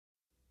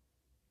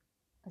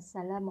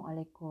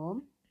Assalamualaikum.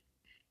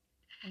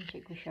 I'm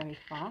Cikgu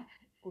Sharifah.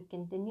 We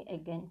continue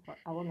again for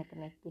our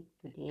mathematics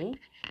today.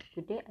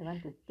 Today I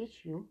want to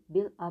teach you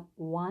build up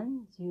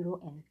 1,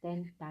 0 and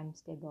 10 times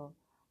table.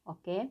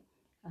 Okay.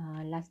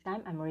 Last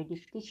time I'm already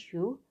teach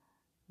you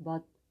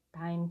about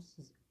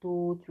times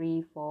 2,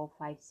 3, 4,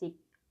 5, 6.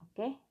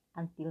 Okay.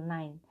 Until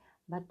 9.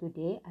 But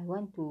today I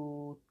want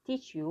to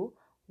teach you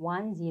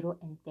 1, 0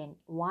 and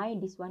 10. Why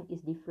this one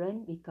is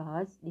different?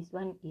 Because this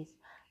one is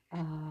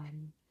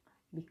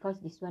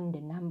the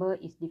number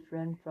is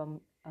different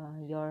from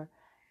your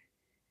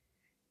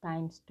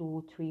times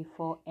 2, 3,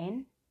 4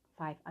 and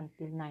 5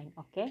 until 9.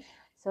 Okay,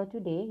 so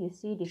today you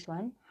see this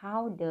one,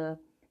 how the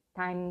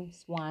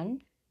times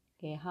 1,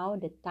 okay, how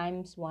the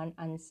times 1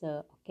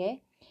 answer.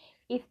 Okay,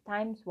 if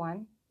times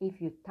 1, if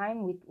you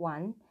time with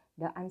 1,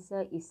 the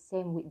answer is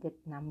same with that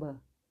number.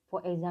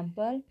 For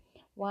example,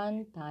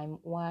 1 time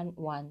 1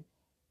 1,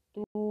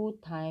 2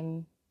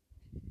 time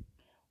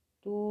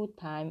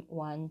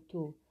 1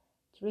 2,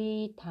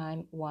 3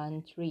 time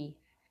 1 3,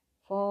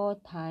 4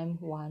 time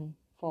 1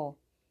 4,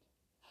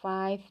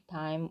 5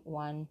 time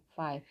 1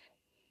 5,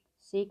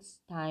 6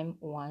 time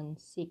 1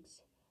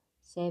 6,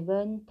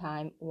 7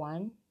 time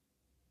 1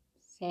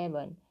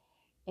 7,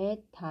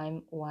 8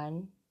 time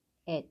 1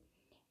 8,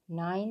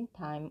 9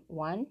 time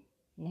 1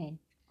 9.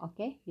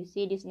 Okay, you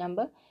see this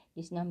number?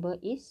 This number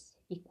is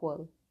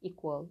equal.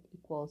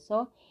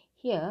 So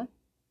here,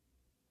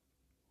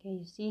 okay,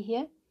 you see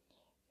here?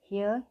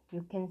 Here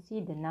you can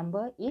see the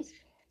number is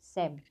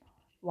same.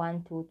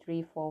 1, 2,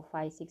 3, 4,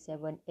 5, 6,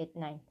 7, 8,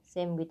 9.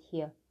 Same with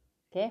here.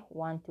 Okay,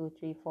 1, 2,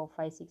 3, 4,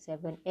 5, 6,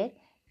 7, 8,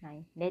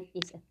 9. That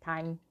is a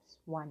times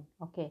 1.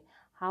 Okay,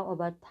 how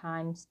about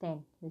times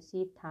 10? You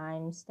see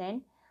times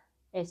 10?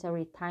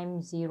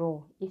 Times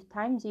 0. If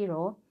times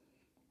 0,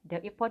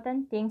 the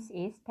important things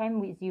is time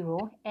with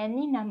 0.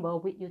 Any number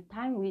with you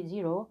time with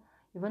 0,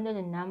 even though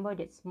the number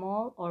that's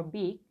small or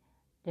big,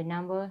 the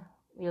number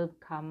will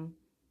come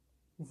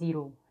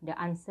 0. The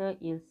answer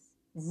is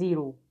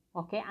 0.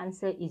 Okay,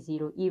 answer is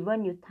 0.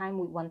 Even you time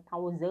with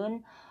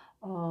 1000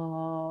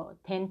 or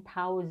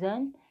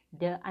 10,000,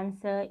 the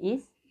answer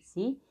is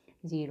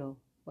 0.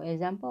 For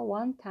example,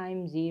 1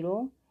 time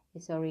 0,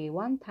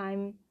 1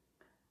 time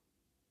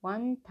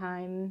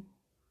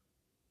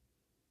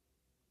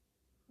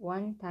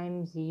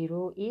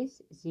 0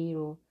 is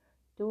 0.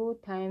 2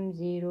 times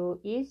 0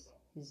 is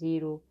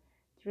 0.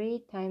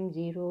 3 times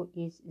 0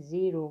 is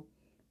 0.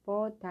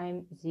 4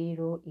 times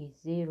 0 is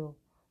 0.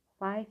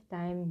 5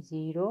 times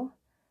 0,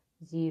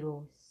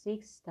 0.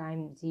 6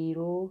 times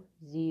 0,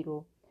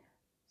 0.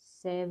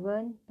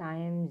 7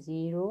 times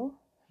 0,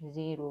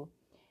 0.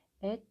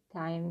 8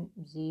 times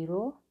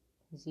 0,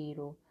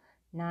 0.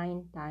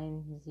 9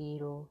 times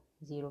 0,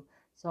 0.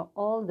 So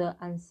all the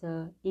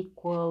answer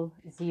equal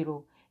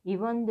 0.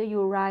 Even though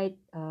you write,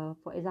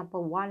 for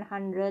example,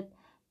 100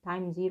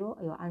 times 0,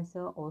 your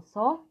answer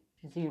also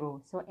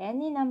 0. So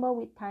any number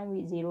with time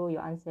with 0,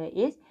 your answer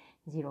is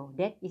 0.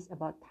 That is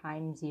about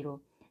time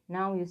 0.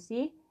 Now you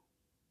see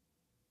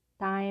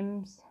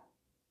times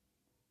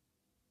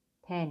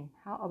 10.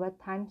 How about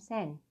times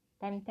 10?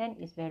 Times 10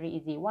 is very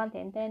easy. 1,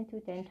 10, 10,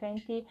 2, 10,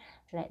 20,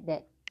 like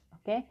that.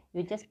 Okay,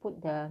 you just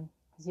put the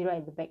 0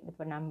 at the back of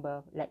a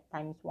number, like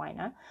times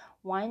 1.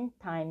 1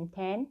 times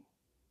 10,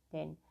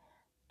 10.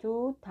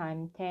 2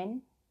 times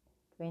 10,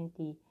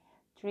 20.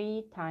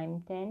 3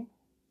 times 10,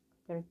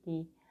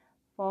 30.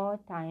 4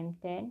 times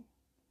 10,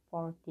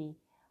 40.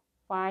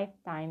 5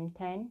 times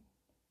 10,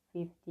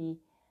 50.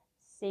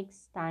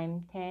 6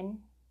 times 10,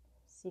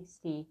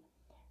 60.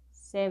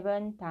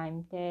 7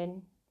 times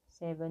 10,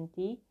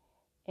 70.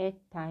 8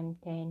 times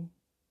 10,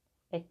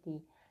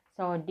 80.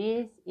 So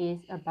this is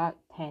about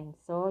 10.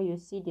 So you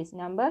see this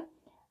number.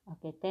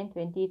 Okay, 10,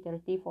 20,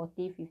 30,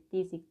 40,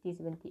 50, 60,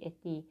 70,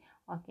 80.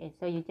 Okay,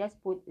 so you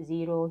just put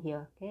 0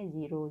 here. Okay,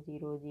 0,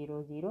 0,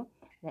 0, 0,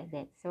 like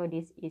that. So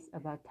this is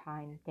about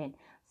time 10.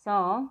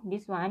 So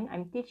this one,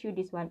 I'm teach you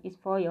this one is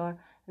for your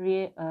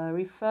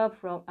refer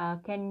from,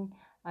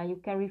 you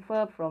can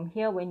refer from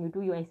here when you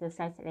do your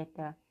exercise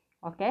later.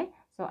 Okay,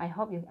 so I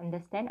hope you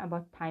understand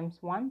about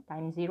times 1,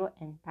 times 0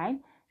 and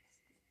time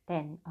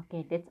 10.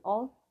 Okay, that's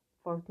all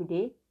for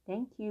today.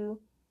 Thank you.